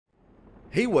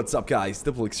Hey, what's up guys,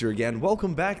 Diplex here again.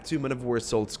 Welcome back to Men of War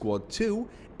Assault Squad 2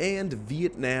 and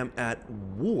Vietnam at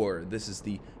War. This is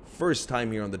the first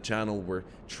time here on the channel we're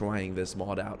trying this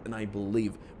mod out, and I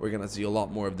believe we're gonna see a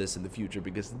lot more of this in the future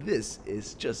because this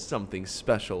is just something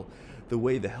special. The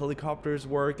way the helicopters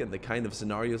work and the kind of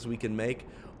scenarios we can make,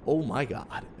 oh my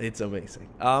god, it's amazing.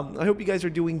 I hope you guys are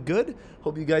doing good.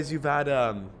 Hope you guys you've had,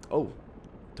 oh,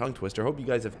 tongue twister. Hope you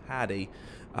guys have had a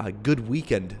good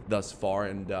weekend thus far,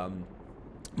 and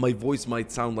my voice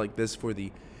might sound like this for the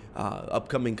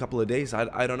upcoming couple of days.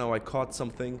 I don't know. I caught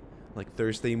something like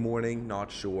Thursday morning.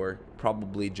 Not sure.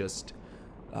 Probably just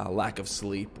lack of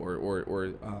sleep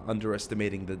or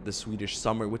underestimating the Swedish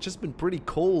summer, which has been pretty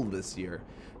cold this year.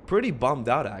 Pretty bummed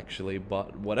out, actually,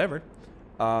 but whatever.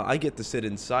 I get to sit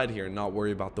inside here and not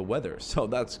worry about the weather, so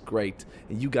that's great.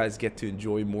 And you guys get to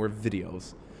enjoy more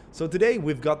videos. So today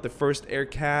we've got the 1st Air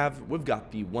Cav, we've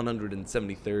got the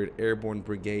 173rd Airborne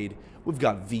Brigade, we've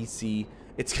got VC.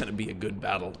 It's going to be a good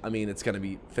battle. I mean, it's going to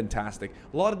be fantastic.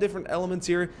 A lot of different elements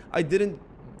here. I didn't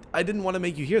want to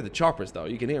make you hear the choppers though.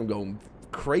 You can hear them going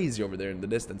crazy over there in the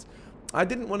distance. I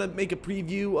didn't want to make a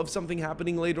preview of something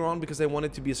happening later on because I want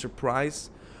it to be a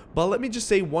surprise. But let me just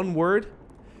say one word.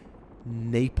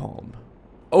 Napalm.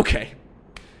 Okay.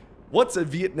 What's a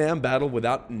Vietnam battle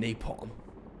without napalm?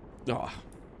 Oh.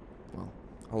 Well,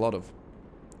 a lot of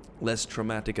less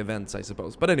traumatic events, I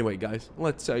suppose. But anyway, guys,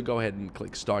 let's go ahead and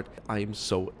click start. I am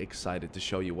so excited to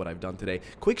show you what I've done today.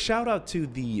 Quick shout out to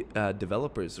the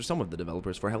developers, or some of the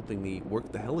developers, for helping me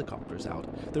work the helicopters out.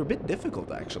 They're a bit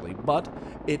difficult, actually, but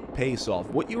it pays off.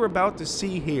 What you're about to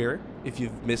see here, if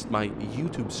you've missed my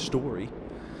YouTube story,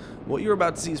 what you're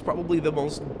about to see is probably the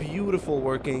most beautiful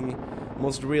working,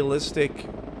 most realistic,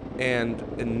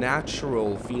 and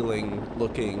natural feeling,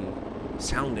 looking,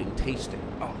 sounding, tasting,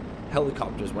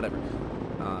 helicopters, whatever.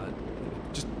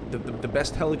 Just the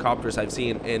best helicopters I've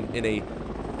seen in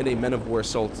a Men of War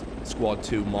Assault Squad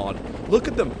 2 mod. Look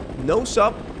at them, nose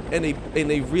up in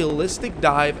a realistic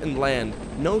dive and land.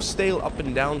 No stale up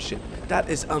and down shit. That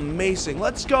is amazing.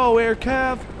 Let's go, Air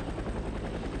Cav.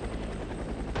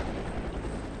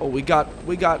 Oh, we got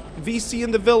VC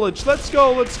in the village. Let's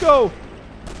go, let's go.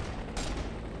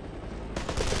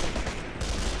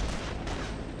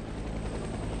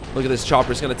 Look at this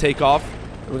chopper. It's going to take off.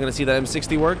 We're going to see that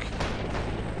M60 work.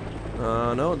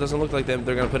 No, it doesn't look like they're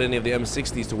going to put any of the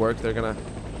M60s to work. They're going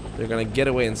to get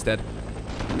away instead.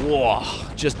 Whoa,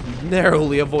 just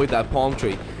narrowly avoid that palm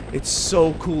tree. It's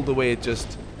so cool the way it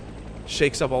just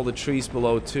shakes up all the trees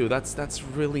below too. That's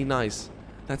really nice.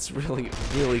 That's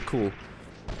really cool.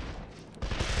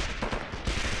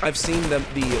 I've seen them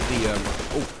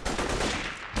oh.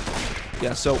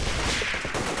 Yeah, so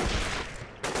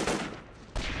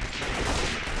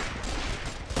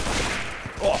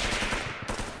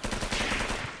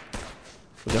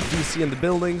we got VC in the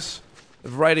buildings, a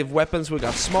variety of weapons. We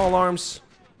got small arms,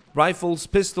 rifles,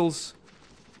 pistols,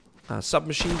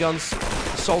 submachine guns,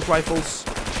 assault rifles,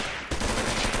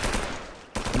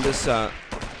 and this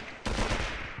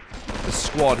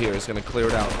squad here is going to clear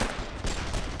it out.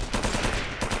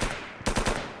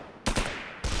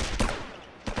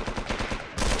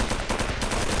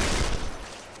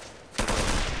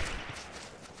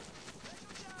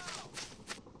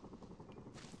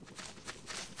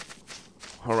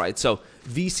 Alright, so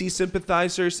VC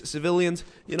sympathizers, civilians,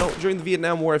 you know, during the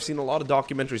Vietnam War I've seen a lot of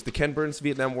documentaries. The Ken Burns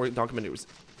Vietnam War documentary was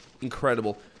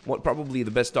incredible. Probably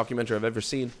the best documentary I've ever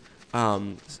seen.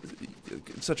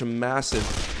 Such a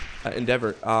massive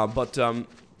endeavor, but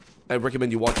I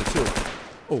recommend you watch it too.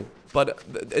 Oh, but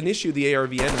an issue the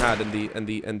ARVN had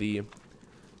in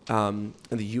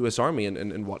the U.S. Army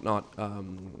and whatnot,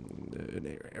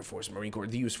 Air Force, Marine Corps,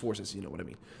 the U.S. forces, you know what I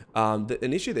mean.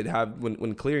 An issue they'd have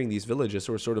when clearing these villages,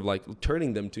 or sort of like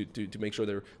turning them to make sure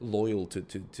they're loyal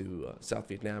to South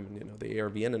Vietnam and, you know, the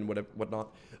ARVN and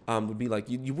whatnot, would be like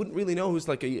you wouldn't really know who's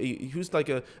like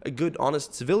a good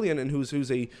honest civilian and who's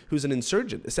an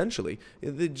insurgent essentially.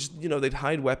 They just, you know, they'd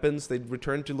hide weapons, they'd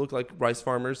return to look like rice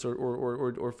farmers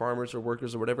or farmers or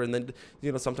workers or whatever, and then,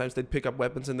 you know, sometimes they'd pick up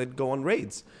weapons and they'd go on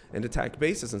raids and attack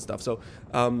bases and stuff. So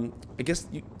I guess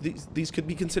these could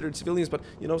be considered civilians, but,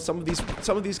 you know, some of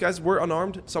these guys were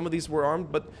unarmed, some of these were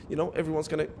armed, but, you know, everyone's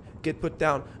gonna get put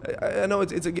down. I know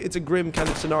it's a grim kind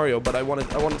of scenario, but I wanted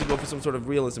to go for some sort of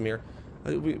realism here.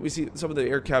 We see some of the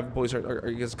Air Cav boys are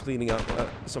I guess cleaning up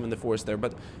some in the forest there,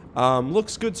 but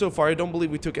looks good so far. I don't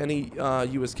believe we took any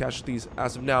U.S. casualties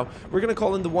as of now. We're gonna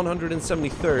call in the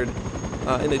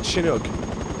 173rd in a Chinook.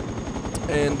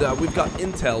 And we've got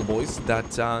intel, boys,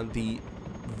 that the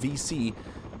VC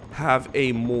have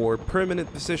a more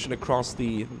permanent position across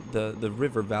the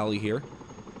river valley here.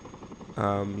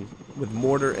 with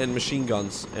mortar and machine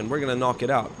guns, and we're gonna knock it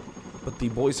out. But the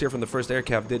boys here from the 1st Air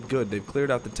Cav did good. They've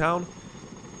cleared out the town,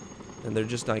 and they're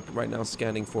just like right now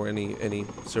scanning for any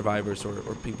survivors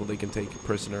or people they can take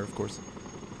prisoner, of course.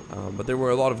 But there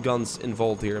were a lot of guns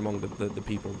involved here among the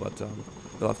people, but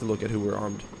they'll have to look at who were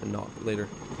armed and not later.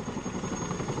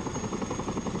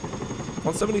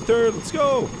 173rd, let's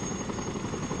go!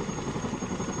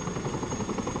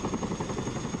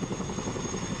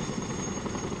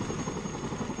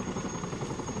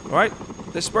 Alright,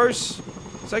 disperse.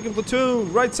 2nd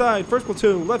platoon, right side. 1st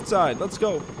platoon, left side. Let's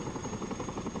go.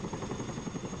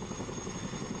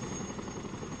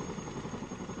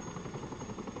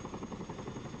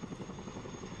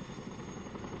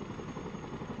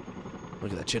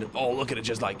 Look at that chin. Oh, look at it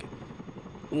just like...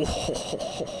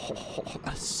 Whoa,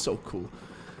 that's so cool.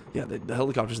 Yeah, the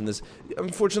helicopters in this.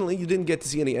 Unfortunately, you didn't get to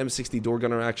see any M60 door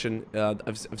gunner action.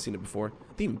 I've seen it before.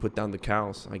 They even put down the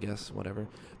cows, I guess, whatever.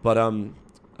 But I've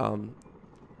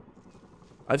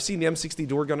seen the M60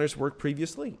 door gunners work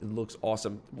previously. It looks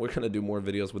awesome. We're gonna do more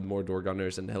videos with more door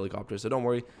gunners and helicopters, so don't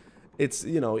worry. It's,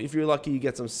 you know, if you're lucky, you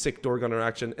get some sick door gunner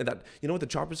action. And that, you know what the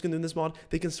choppers can do in this mod?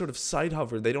 They can sort of side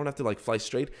hover. They don't have to like fly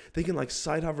straight. They can like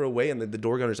side hover away, and then the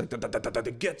door gunner's like, da, da, da, da,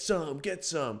 da, get some, get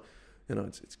some. You know,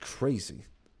 it's crazy.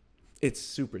 It's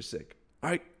super sick. All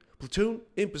right, platoon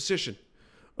in position.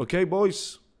 Okay,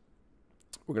 boys.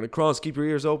 We're gonna cross. Keep your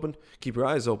ears open. Keep your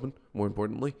eyes open. More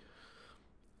importantly,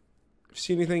 if you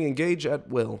see anything, engage at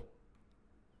will.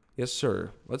 Yes,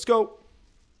 sir. Let's go.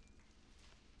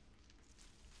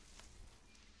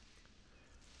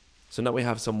 So now we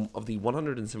have some of the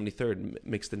 173rd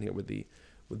mixed in here with the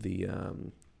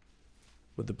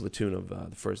platoon of the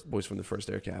first boys from the 1st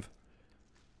Air Cav.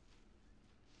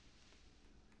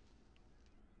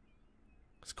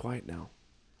 It's quiet now,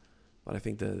 but I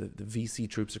think the VC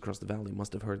troops across the valley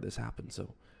must have heard this happen.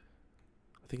 So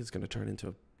I think it's going to turn into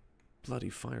a bloody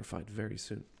firefight very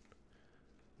soon.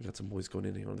 We got some boys going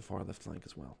in here on the far left flank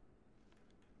as well.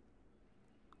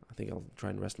 I think I'll try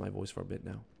and rest my voice for a bit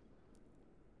now.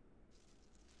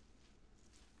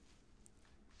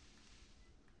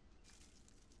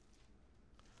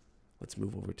 Let's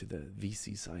move over to the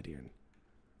VC side here and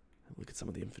look at some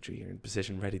of the infantry here in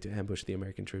position, ready to ambush the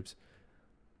American troops.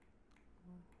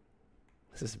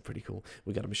 This is pretty cool.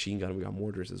 We got a machine gun, we got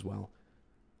mortars as well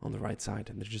on the right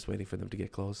side, and they're just waiting for them to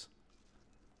get close.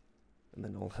 And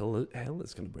then all hell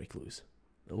is going to break loose.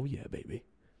 Oh yeah, baby.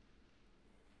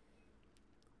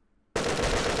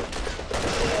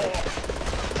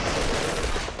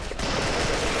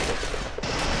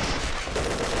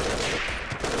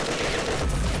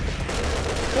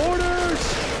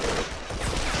 Orders!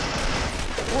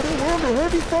 Under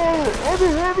heavy fire!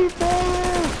 Under heavy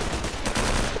fire!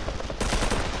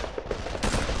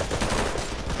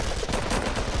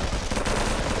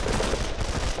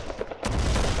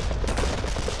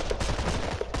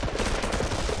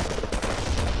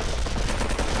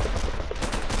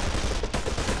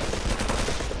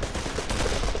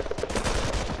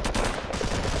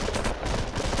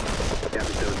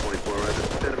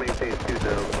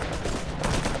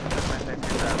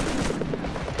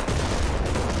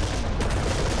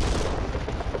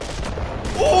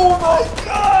 Oh my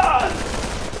god!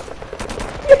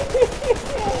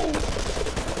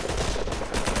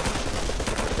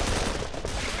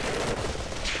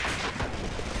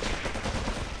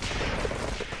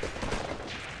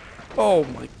 Oh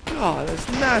my god, that's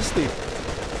nasty.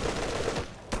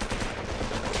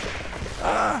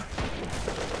 Ah.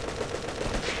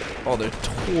 Oh, they're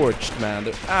torched, man.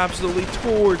 They're absolutely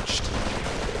torched.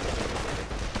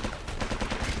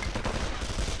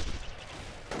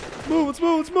 Move, let's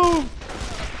move, let's move!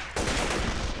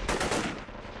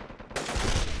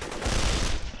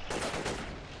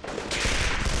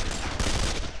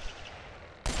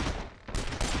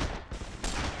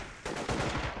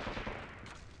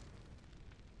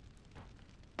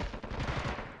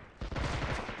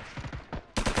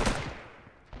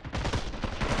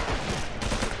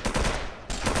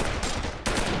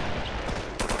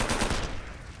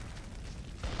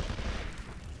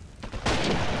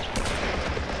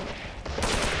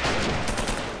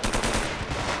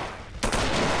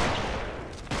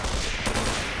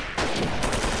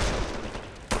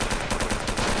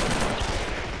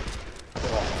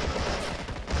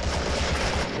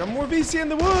 Got more VC in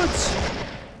the woods!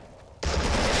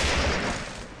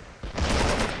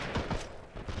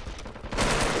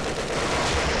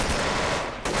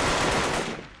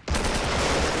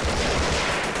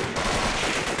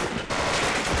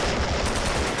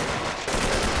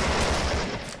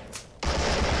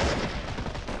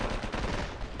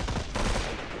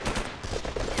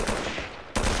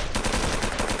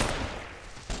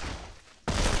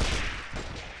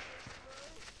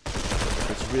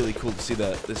 really cool to see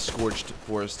the scorched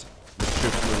forest. The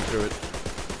troops moving through it.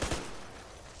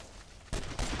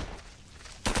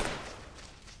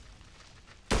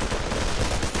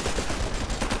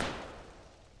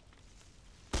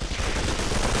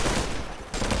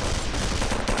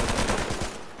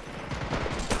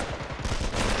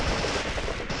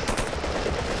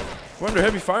 We're under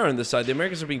heavy fire on this side. The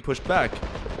Americans are being pushed back.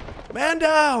 Man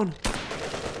down!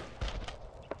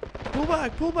 Pull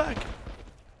back, pull back.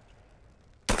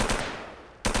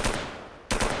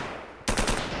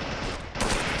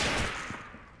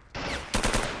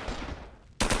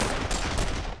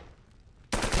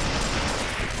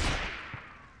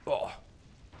 Oh.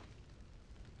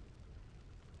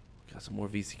 Got some more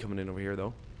VC coming in over here,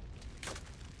 though.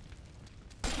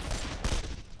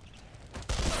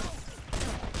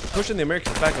 Pushing the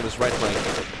Americans back on this right flank.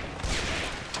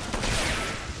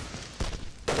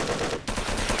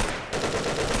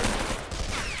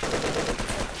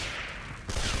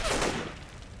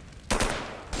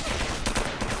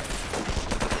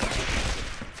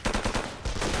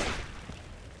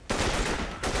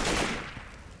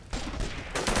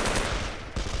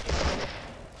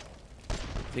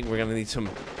 I think we're gonna need some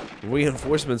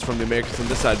reinforcements from the Americans on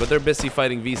this side, but they're busy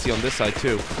fighting VC on this side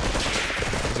too.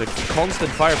 There's a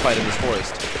constant firefight in this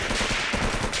forest.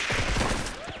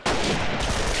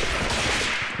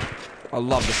 I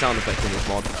love the sound effect in this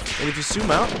mod. And if you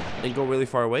zoom out and go really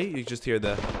far away, you just hear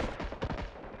the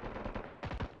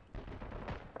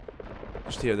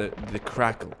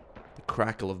crackle. The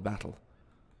crackle of battle.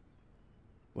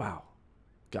 Wow.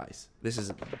 Guys, this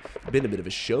has been a bit of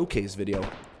a showcase video,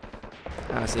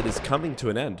 as it is coming to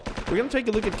an end. We're going to take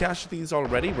a look at casualties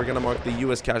already. We're going to mark the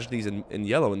US casualties in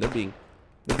yellow, and they're being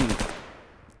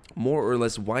more or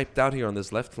less wiped out here on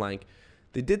this left flank.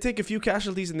 They did take a few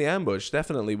casualties in the ambush,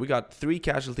 definitely. We got 3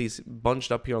 casualties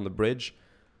bunched up here on the bridge.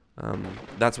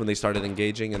 That's when they started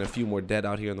engaging, and a few more dead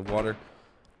out here in the water.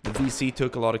 The VC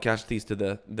took a lot of casualties to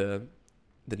the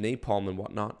napalm and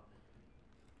whatnot.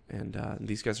 And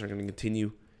these guys are going to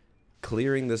continue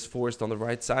clearing this forest on the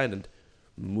right side and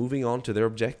moving on to their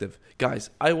objective. Guys,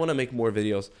 I want to make more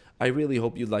videos. I really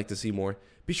hope you'd like to see more.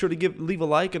 Be sure to leave a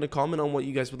like and a comment on what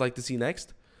you guys would like to see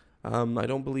next. I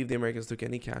don't believe the Americans took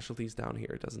any casualties down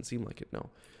here. It doesn't seem like it, no.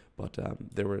 But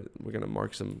we're going to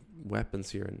mark some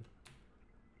weapons here. And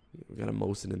we got a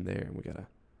Mosin in there, and we got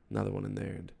another one in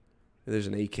there. And there's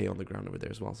an AK on the ground over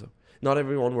there as well. So not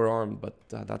everyone were armed, but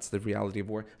that's the reality of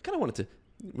war. I kind of wanted to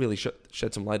really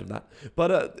shed some light of that.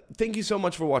 But thank you so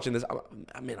much for watching this.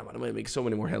 I mean, I'm going to make so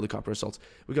many more helicopter assaults.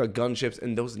 We got gunships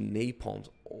and those napalms.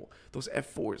 Oh, those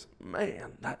F4s.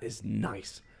 Man, that is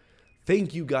nice.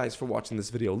 Thank you guys for watching this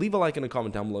video. Leave a like and a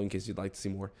comment down below in case you'd like to see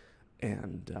more.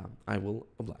 And I will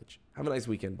oblige. Have a nice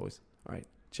weekend, boys. All right.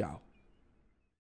 Ciao.